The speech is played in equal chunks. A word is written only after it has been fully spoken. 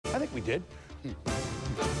think we did.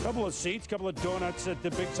 Couple of seats, couple of donuts at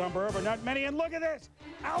the Big Sombrero, but not many. And look at this.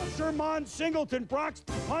 Algernon Singleton blocks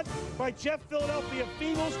the punt by Jeff Philadelphia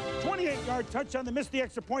Eagles. 28-yard touchdown. They missed the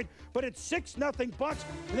extra point, but it's 6-0 Bucks,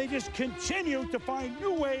 and they just continue to find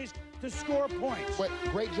new ways to score points. But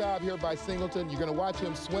great job here by Singleton. You're going to watch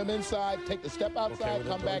him swim inside, take the step outside,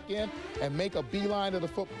 come back in, and make a beeline to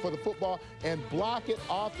for the football and block it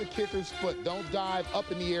off the kicker's foot. Don't dive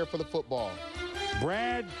up in the air for the football.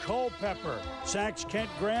 Brad Culpepper sacks Kent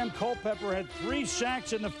Graham. Culpepper had 3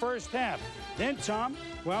 sacks in the first half. Then, Tom,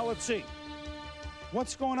 well, let's see.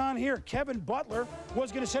 What's going on here? Kevin Butler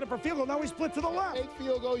was going to set up a field goal. Now he split to the left. Fake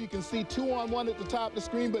field goal. You can see 2-on-1 at the top of the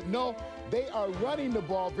screen, but no, they are running the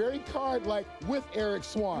ball very card-like with Eric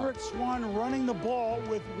Swan. Eric Swan running the ball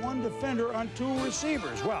with 1 defender on 2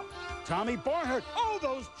 receivers. Well, Tommy Barnhart. Oh,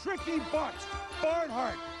 those tricky Bucks.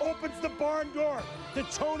 Barnhart opens the barn door to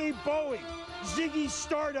Tony Bowie. Ziggy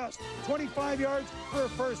Stardust, 25 yards for a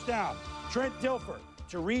first down. Trent Dilfer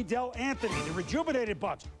to Riedel Anthony. The rejuvenated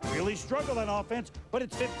Bucks really struggled on offense, but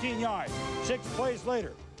it's 15 yards. 6 plays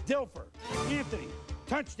later, Dilfer, Anthony,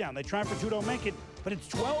 touchdown. They try for 2, don't make it, but it's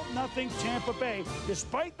 12-0 Tampa Bay,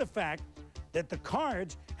 despite the fact that the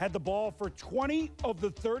Cards had the ball for 20 of the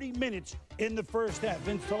 30 minutes in the first half.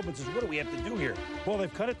 Vince Tobin says, what do we have to do here? Well,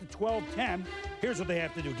 they've cut it to 12-10. Here's what they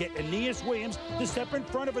have to do. Get Aeneas Williams to step in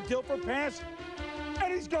front of a Dilfer pass,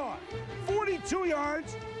 and he's gone. 42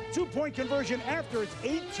 yards, 2-point conversion after it's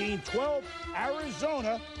 18-12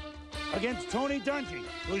 Arizona against Tony Dungy,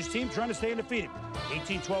 whose team trying to stay undefeated.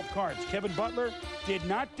 18-12 Cards. Kevin Butler did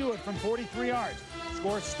not do it from 43 yards.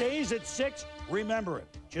 Score stays at 6. Remember it.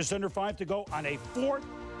 Just under 5 to go on a 4th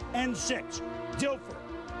and 6. Dilfer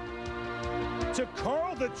to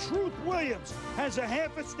Carl the Truth Williams. Has a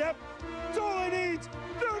half a step. That's all he needs.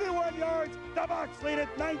 31 yards. The Bucks lead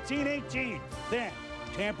at 19-18. Then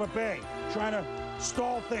Tampa Bay trying to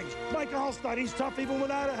stall things. Mike Allstott, he's tough even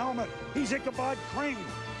without a helmet. He's Ichabod Crane.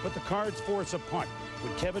 But the Cards force a punt.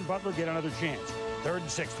 Would Kevin Butler get another chance? 3rd and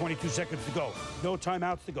 6, 22 seconds to go. No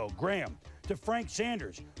timeouts to go. Graham to Frank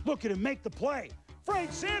Sanders. Look at him make the play.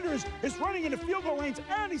 Frank Sanders is running into field goal lanes,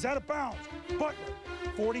 and he's out of bounds. Butler,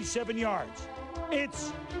 47 yards.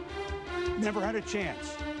 It's never had a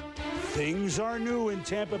chance. Things are new in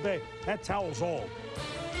Tampa Bay. That towel's old.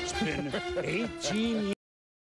 It's been 18 years.